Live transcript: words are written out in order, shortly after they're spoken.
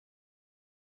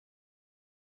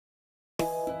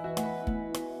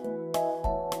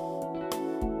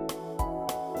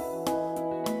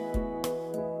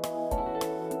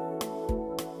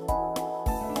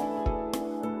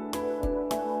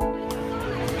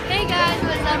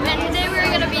And today we're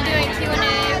going to be doing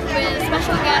Q&A with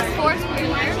special guest Forrest.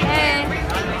 Hey.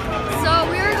 So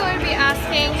we are going to be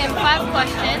asking him 5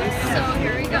 questions. So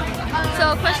here we go.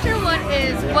 So question 1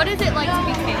 is, what is it like to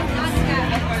be famous?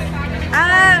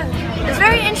 It's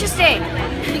very interesting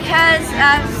because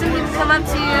some people come up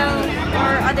to you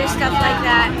or other stuff like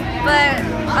that, but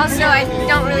also I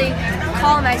don't really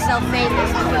call myself famous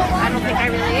because I don't think I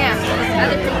really am. Because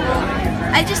other people,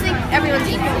 I just think everyone's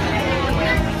equal.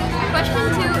 Question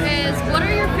 2 is, what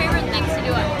are your favorite things to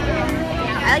do at home?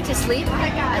 I like to sleep,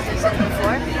 as I said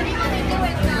before.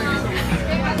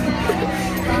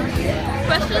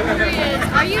 Question 3 is,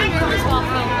 are you nervous while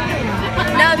filming?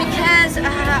 No, because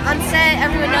on set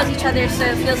everyone knows each other, so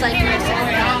it feels like you're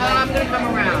set. I'm gonna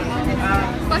come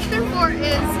around. Question 4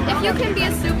 is, if you can be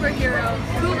a superhero,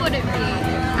 who would it be?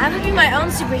 I would be my own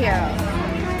superhero.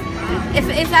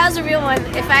 If I was a real one,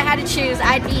 if I had to choose,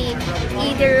 I'd be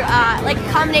either like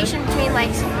a combination between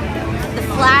like the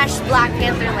Flash, Black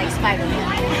Panther, and like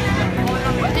Spider-Man.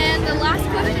 And the last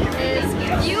question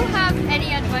is, do you have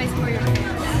any advice for your fans?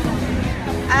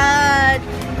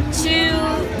 To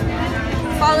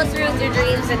follow through with your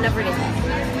dreams and never give up.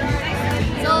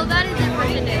 So that is it for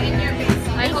today.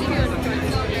 I hope you enjoyed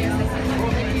this video.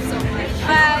 Thank you so much.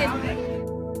 Bye.